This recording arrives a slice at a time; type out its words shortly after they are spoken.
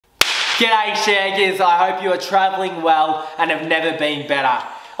G'day Shaggers, I hope you are travelling well and have never been better.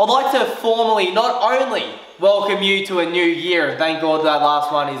 I'd like to formally not only welcome you to a new year, thank God that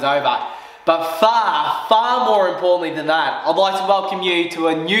last one is over, but far more importantly than that, I'd like to welcome you to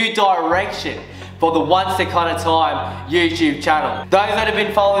a new direction for the Once Upon a Time YouTube channel. Those that have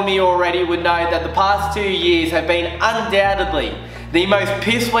been following me already would know that the past 2 years have been undoubtedly the most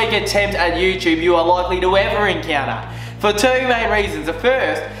piss-weak attempt at YouTube you are likely to ever encounter. For two main reasons. The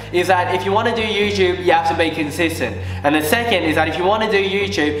first is that if you want to do YouTube, you have to be consistent. And the second is that if you want to do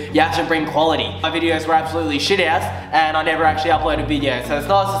YouTube, you have to bring quality. My videos were absolutely shit out and I never actually uploaded videos. So it's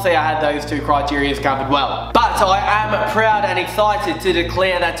nice to see I had those two criteria covered well. But I am proud and excited to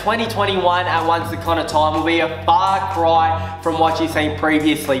declare that 2021 at Once Upon a Time will be a far cry from what you've seen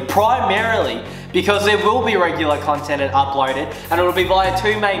previously. Primarily because there will be regular content uploaded and it will be via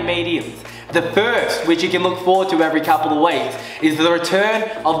two main mediums. The first, which you can look forward to every couple of weeks, is the return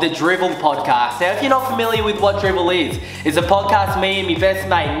of the Drivel podcast. Now, if you're not familiar with what Drivel is, it's a podcast me and my best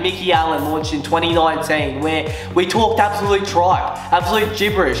mate, Mickey Allen, launched in 2019, where we talked absolute tripe, absolute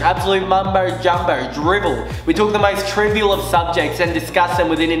gibberish, absolute mumbo jumbo, drivel. We took the most trivial of subjects and discussed them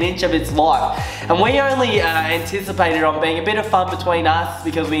within an inch of its life. And we only anticipated on being a bit of fun between us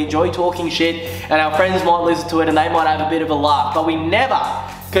because we enjoy talking shit and our friends might listen to it and they might have a bit of a laugh, but we never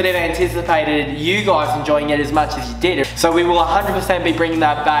could have anticipated you guys enjoying it as much as you did. So we will 100% be bringing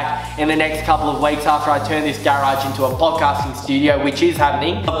that back in the next couple of weeks after I turn this garage into a podcasting studio, which is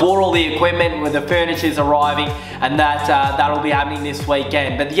happening. I bought all the equipment where the furniture's arriving and that'll be happening this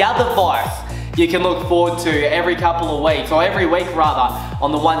weekend. But the other vice you can look forward to every couple of weeks, or every week rather,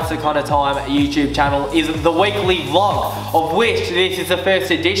 on the Once Upon a Time YouTube channel is the weekly vlog, of which this is the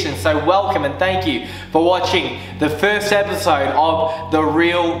first edition. So welcome and thank you for watching the first episode of The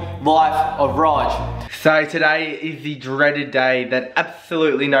Real Life of Rodge. So today is the dreaded day that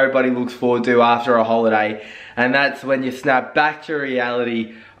absolutely nobody looks forward to after a holiday, and that's when you snap back to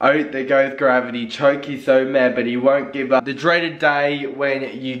reality. Out there goes gravity, choke is so mad but he won't give up. The dreaded day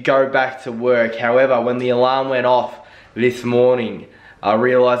when you go back to work. However, when the alarm went off this morning, I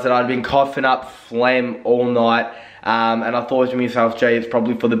realised that I'd been coughing up phlegm all night. And I thought to myself, gee, it's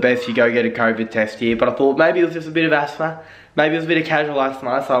probably for the best you go get a COVID test here. But I thought maybe it was just a bit of asthma. Maybe it was a bit of casual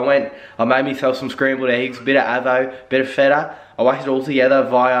asthma. So I made myself some scrambled eggs, a bit of avo, a bit of feta. I whacked it all together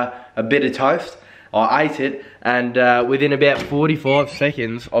via a bit of toast. I ate it, and within about 45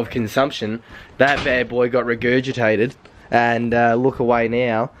 seconds of consumption, that bad boy got regurgitated, and look away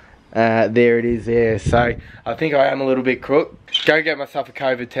now, there it is there. So I think I am a little bit crook. Go get myself a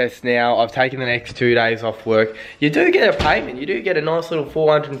COVID test now. I've taken the next 2 days off work. You do get a payment. You do get a nice little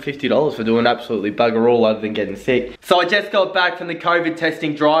 $450 for doing absolutely bugger all other than getting sick. So I just got back from the COVID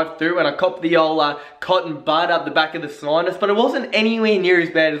testing drive-through and I copped the old cotton bud up the back of the sinus, but it wasn't anywhere near as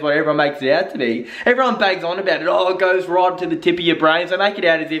bad as what everyone makes it out to be. Everyone bags on about it. Oh, it goes right to the tip of your brain. So make it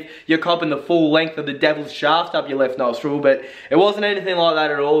out as if you're copping the full length of the devil's shaft up your left nostril, but it wasn't anything like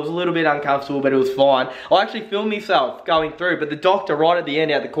that at all. It was a little bit uncomfortable, but it was fine. I actually filmed myself going through, but the doctor right at the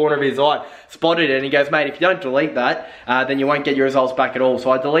end out the corner of his eye spotted it and he goes, mate, if you don't delete that, then you won't get your results back at all. So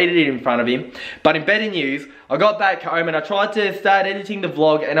I deleted it in front of him. But in better news, I got back home and I tried to start editing the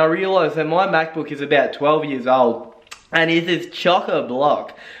vlog and I realised that my MacBook is about 12 years old and it is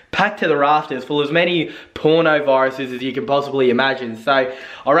chock-a-block, packed to the rafters, full of as many porno viruses as you can possibly imagine. So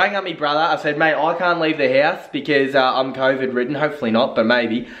I rang up my brother. I said, mate, I can't leave the house because I'm COVID ridden. Hopefully not, but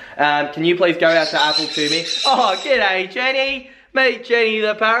maybe. Can you please go out to Apple to me? Oh, g'day, Jenny. Meet Jenny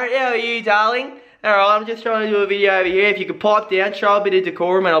the parrot. How are you, darling? Alright, I'm just trying to do a video over here. If you could pipe down, show a bit of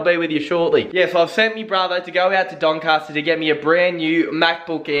decorum and I'll be with you shortly. Yeah, so I've sent my brother to go out to Doncaster to get me a brand new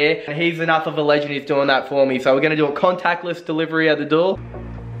MacBook Air. And he's enough of a legend, he's doing that for me. So we're going to do a contactless delivery at the door.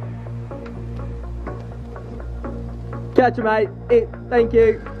 Catch you, mate. Thank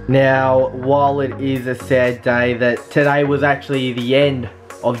you. Now, while it is a sad day that today was actually the end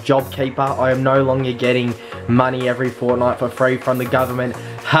of JobKeeper, I am no longer getting money every fortnight for free from the government.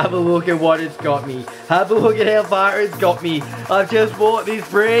 Have a look at what it's got me. Have a look at how far it's got me. I've just bought this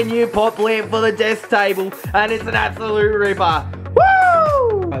brand new pop lamp for the desk table and it's an absolute ripper.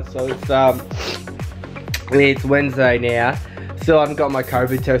 Woo! So it's Wednesday now. Still haven't got my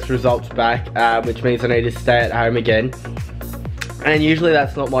COVID test results back, which means I need to stay at home again. And usually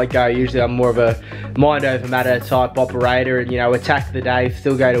that's not my go. Usually I'm more of a mind over matter type operator and, you know, attack the day,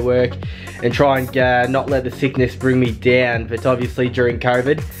 still go to work and try and not let the sickness bring me down. But obviously during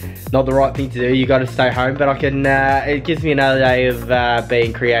COVID, not the right thing to do. You got to stay home, but I can, it gives me another day of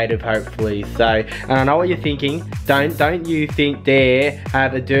being creative, hopefully. So, and I know what you're thinking. Don't you think dare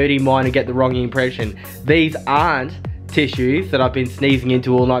have a dirty mind and get the wrong impression. These aren't tissues that I've been sneezing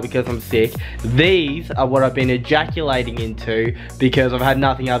into all night because I'm sick. These are what I've been ejaculating into because I've had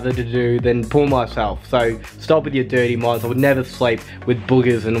nothing other to do than pull myself. So stop with your dirty minds. I would never sleep with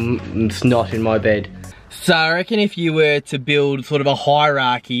boogers and snot in my bed. So I reckon if you were to build sort of a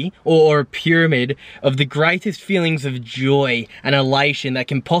hierarchy or a pyramid of the greatest feelings of joy and elation that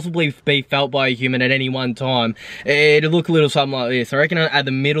can possibly be felt by a human at any one time, it'd look a little something like this. I reckon at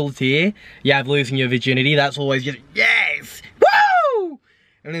the middle tier, you have losing your virginity. That's always just, yes, woo!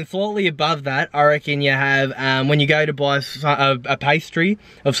 And then slightly above that, I reckon you have, when you go to buy a pastry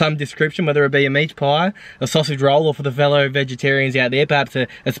of some description, whether it be a meat pie, a sausage roll, or for the fellow vegetarians out there, perhaps a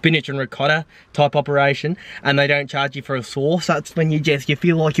spinach and ricotta type operation, and they don't charge you for a sauce. That's when you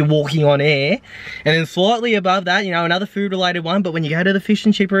feel like you're walking on air. And then slightly above that, you know, another food related one, but when you go to the fish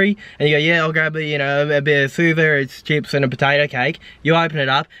and chippery, and you go, yeah, I'll grab a bit of suva, it's chips and a potato cake, you open it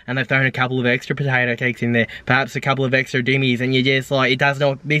up, and they've thrown a couple of extra potato cakes in there, perhaps a couple of extra dimmies, and you're just like, it does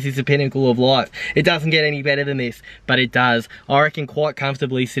not, this is the pinnacle of life. It doesn't get any better than this, but it does. I reckon quite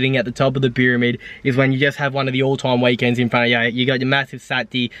comfortably sitting at the top of the pyramid is when you just have one of the all-time weekends in front of you. You got your massive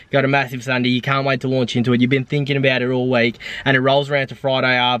Saturday, you got a massive Sunday, you can't wait to launch into it, you've been thinking about it all week, and it rolls around to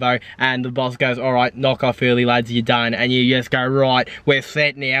Friday arvo, and the boss goes, alright, knock off early lads, you're done, and you just go, right, we're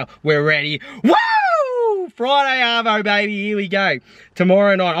set now, we're ready, woo! Friday arvo, baby, here we go.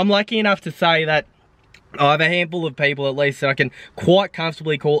 Tomorrow night, I'm lucky enough to say that I have a handful of people at least that I can quite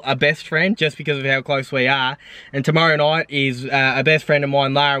comfortably call a best friend just because of how close we are. And tomorrow night is a best friend of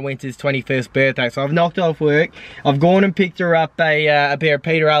mine, Lara Winter's 21st birthday. So I've knocked off work. I've gone and picked her up a pair of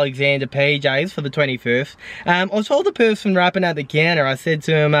Peter Alexander PJs for the 21st. I told the person rapping at the counter, I said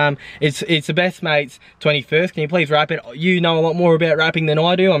to him, it's the best mate's 21st. Can you please rap it? You know a lot more about rapping than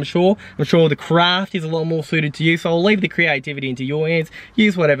I do, I'm sure. I'm sure the craft is a lot more suited to you. So I'll leave the creativity into your hands.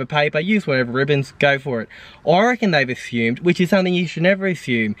 Use whatever paper, use whatever ribbons, go for it. I reckon they've assumed, which is something you should never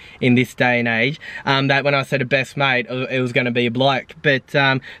assume in this day and age, that when I said a best mate, it was going to be a bloke. But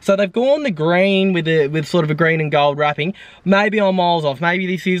so they've gone the green with sort of a green and gold wrapping. Maybe I'm miles off. Maybe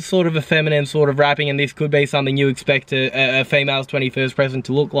this is sort of a feminine sort of wrapping, and this could be something you expect a female's 21st present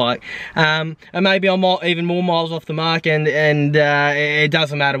to look like. And maybe I'm even more miles off the mark, and it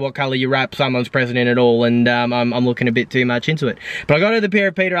doesn't matter what colour you wrap someone's present in at all. And I'm looking a bit too much into it. But I got her the pair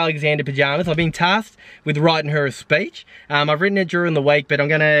of Peter Alexander pajamas. I've been tasked with writing her a speech. I've written it during the week, but I'm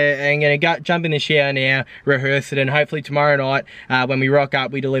gonna jump in the shower now, rehearse it, and hopefully tomorrow night when we rock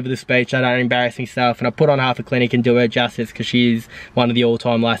up, we deliver the speech. I don't embarrass myself, and I put on half a clinic and do her justice because she is one of the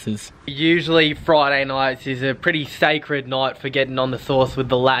all-time lasses. Usually Friday nights is a pretty sacred night for getting on the sauce with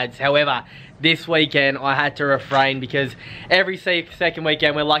the lads. However, this weekend I had to refrain because every second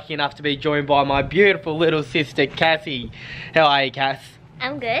weekend we're lucky enough to be joined by my beautiful little sister Cassie. How are you, Cass?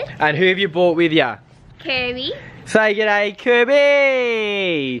 I'm good. And who have you brought with you? Kirby. Say g'day,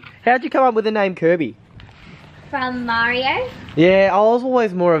 Kirby! How'd you come up with the name Kirby? From Mario. Yeah, I was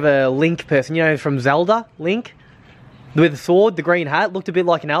always more of a Link person, you know, from Zelda, Link. With a sword, the green hat, looked a bit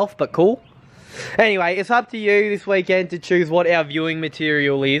like an elf, but cool. Anyway, it's up to you this weekend to choose what our viewing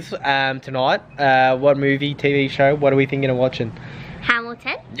material is tonight. What movie, TV show, what are we thinking of watching?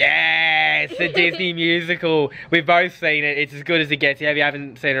 Hamilton. Yeah, it's the Disney musical. We've both seen it. It's as good as it gets. If you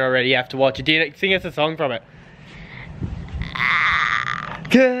haven't seen it already, you have to watch it. Do you sing us a song from it?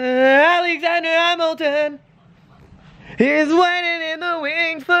 Alexander Hamilton is waiting in the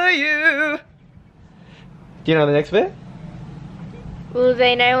wings for you. Do you know the next bit? Will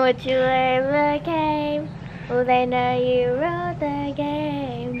they know what you ever came? Will they know you wrote the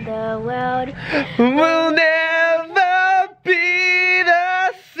game? The world will never be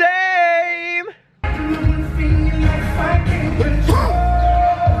the same.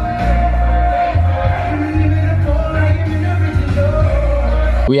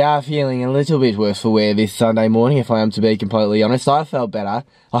 We are feeling a little bit worse for wear this Sunday morning, if I am to be completely honest. I felt better.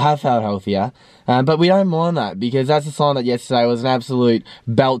 I have felt healthier. But we don't mind that, because that's a sign that yesterday was an absolute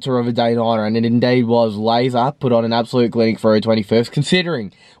belter of a day nighter, and it indeed was. Laser put on an absolute clinic for her 21st,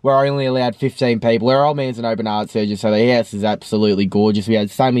 considering we're only allowed 15 people. Her old man's an open heart surgeon, so the house is absolutely gorgeous. We had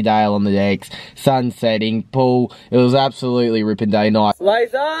Sammy Dale on the decks, sun setting, pool. It was absolutely ripping day night.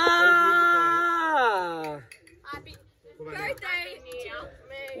 Laser! Happy birthday to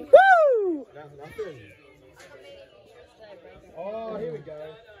me. Woo! Oh, here we go.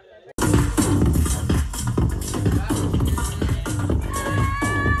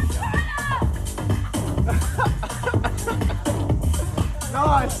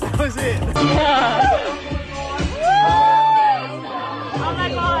 Nice, that was it. Oh my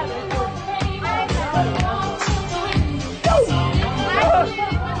god.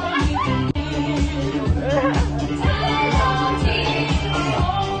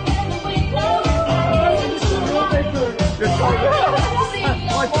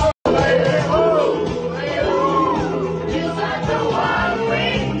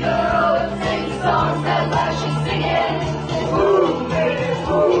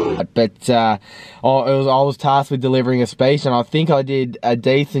 But I was tasked with delivering a speech, and I think I did a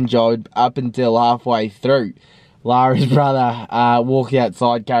decent job up until halfway through. Lara's brother walking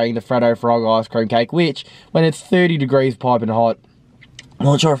outside carrying the Freddo Frog ice cream cake, which, when it's 30 degrees piping hot, I'm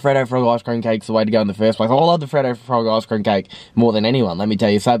not sure if Freddo Frog ice cream cake's the way to go in the first place. I love the Freddo Frog ice cream cake more than anyone, let me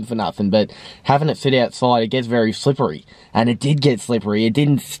tell you, something for nothing. But having it sit outside, it gets very slippery. And it did get slippery. It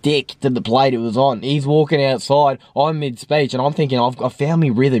didn't stick to the plate it was on. He's walking outside, I'm mid-speech, and I'm thinking, I've found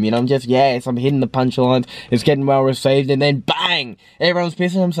me rhythm, you know, I'm just, yes, I'm hitting the punchlines, it's getting well received, and then bang! Everyone's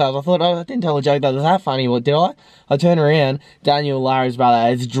pissing themselves. I thought, I didn't tell a joke that was that funny, what, did I? I turn around, Daniel, Lara's brother,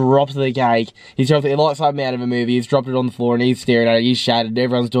 has dropped the cake. He's dropped it like something out of a movie. He's dropped it on the floor, and he's staring at it, he's shattered.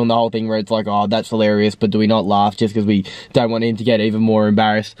 Everyone's doing the whole thing where it's like, oh, that's hilarious, but do we not laugh just because we don't want him to get even more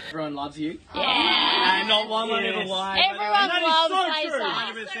embarrassed? Everyone loves you. Yeah. And not one word of a lie. Everyone loves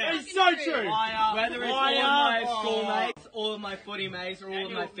It's so true. Whether it's all of my schoolmates, all of my footy mates, or all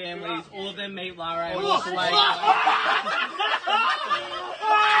of my families, all of them meet Lara and walk away.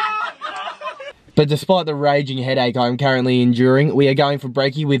 But despite the raging headache I'm currently enduring, we are going for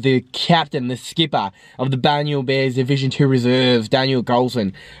brekkie with the captain, the skipper of the Banyule Bears Division 2 Reserves, Daniel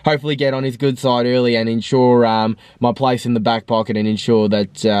Coulson. Hopefully get on his good side early and ensure my place in the back pocket and ensure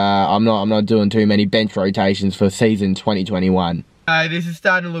that I'm not doing too many bench rotations for season 2021. This is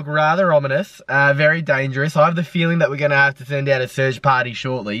starting to look rather ominous, very dangerous. I have the feeling that we're going to have to send out a search party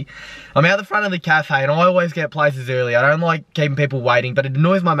shortly. I'm out the front of the cafe and I always get places early. I don't like keeping people waiting, but it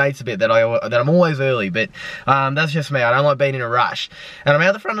annoys my mates a bit that I'm always early, but that's just me. I don't like being in a rush. And I'm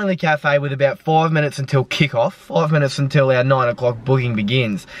out the front of the cafe with about 5 minutes until kickoff, 5 minutes until our 9 o'clock booking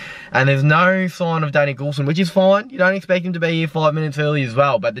begins. And there's no sign of Danny Coulson, which is fine. You don't expect him to be here 5 minutes early as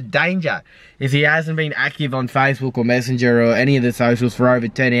well. But the danger is he hasn't been active on Facebook or Messenger or any of the socials for over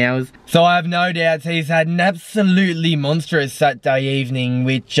 10 hours. So I have no doubts he's had an absolutely monstrous Saturday evening,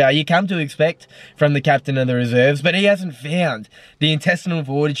 which you come to expect from the captain of the reserves. But he hasn't found the intestinal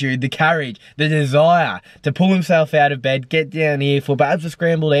fortitude, the courage, the desire to pull himself out of bed, get down here for perhaps a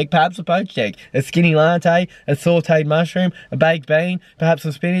scrambled egg, perhaps a poached egg, a skinny latte, a sauteed mushroom, a baked bean, perhaps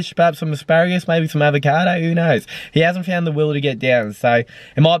some spinach, perhaps some asparagus, maybe some avocado, who knows. He hasn't found the will to get down, so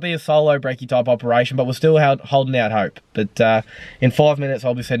it might be a solo brekkie type operation, but we're still holding out hope. But in 5 minutes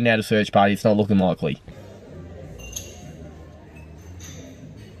I'll be setting out a search party. It's not looking likely.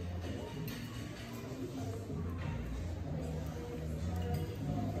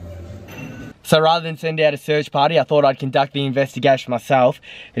 So rather than send out a search party, I thought I'd conduct the investigation myself.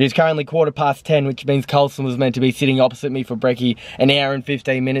 It is currently 10:15, which means Coulson was meant to be sitting opposite me for brekkie an hour and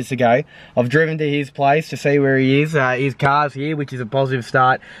 15 minutes ago. I've driven to his place to see where he is. His car's here, which is a positive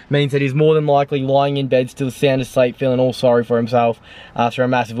start. Means that he's more than likely lying in bed, still sound asleep, feeling all sorry for himself after a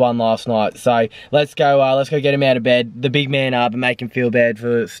massive one last night. So let's go get him out of bed, the big man up, and make him feel bad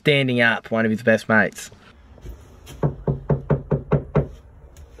for standing up one of his best mates.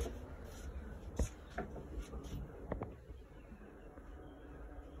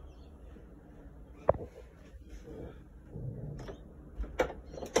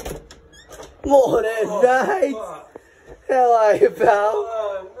 Morning, mate! Hello, pal!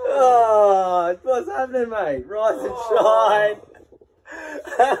 Oh, what's happening, mate? Rise and shine!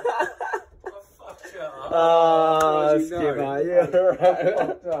 Oh, skipper, you're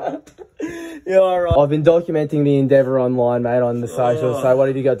alright. You're alright. I've been documenting the endeavour online, mate, on the socials, so what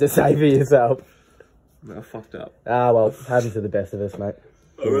have you got to say for yourself? I fucked up. Ah, well, happens to the best of us, mate.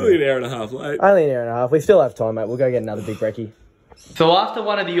 I'm really an hour and a half late. Only an hour and a half. We still have time, mate. We'll go get another big brekkie. So after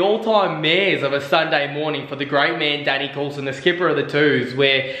one of the all-time mares of a Sunday morning for the great man Danny Coulson, the skipper of the twos,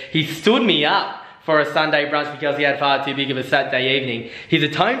 where he stood me up for a Sunday brunch because he had far too big of a Saturday evening, he's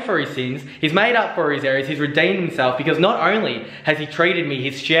atoned for his sins, he's made up for his errors, he's redeemed himself because not only has he treated me,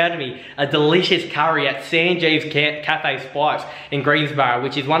 he's shouted me a delicious curry at Sanjeev's Cafe Spikes in Greensborough,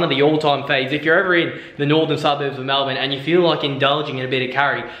 which is one of the all-time faves. If you're ever in the northern suburbs of Melbourne and you feel like indulging in a bit of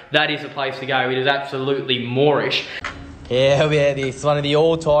curry, that is the place to go. It is absolutely Moorish. Yeah, we had this, one of the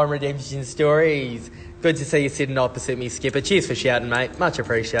all-time redemption stories. Good to see you sitting opposite me, skipper. Cheers for shouting, mate. Much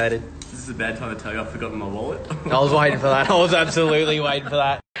appreciated. This is a bad time to tell you I've forgotten my wallet. I was waiting for that. I was absolutely waiting for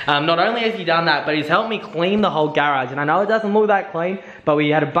that. Not only has he done that, but he's helped me clean the whole garage. And I know it doesn't look that clean, but we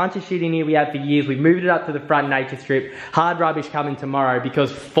had a bunch of shit in here we had for years. We've moved it up to the front nature strip. Hard rubbish coming tomorrow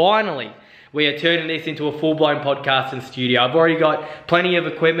because finally We are turning this into a full-blown podcasting studio. I've already got plenty of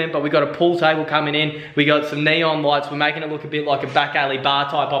equipment, but we've got a pool table coming in. We got some neon lights. We're making it look a bit like a back alley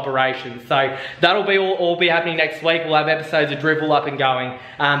bar type operation. So that'll be all be happening next week. We'll have episodes of Drivel up and going.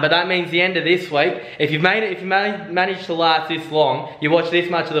 But that means the end of this week. If you've managed to last this long, you watch this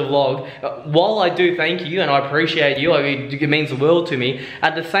much of the vlog. While I do thank you and I appreciate you, it means the world to me.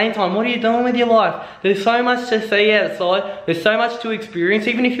 At the same time, what are you doing with your life? There's so much to see outside. There's so much to experience.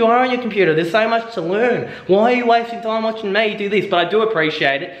 Even if you are on your computer, there's so much to learn. Why are you wasting time watching me do this? But I do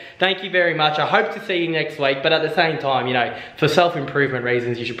appreciate it. Thank you very much. I hope to see you next week. But at the same time, you know, for self-improvement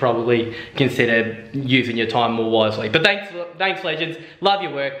reasons, you should probably consider using your time more wisely. But thanks legends. Love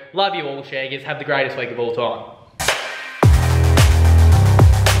your work. Love you all, Shaggers. Have the greatest week of all time.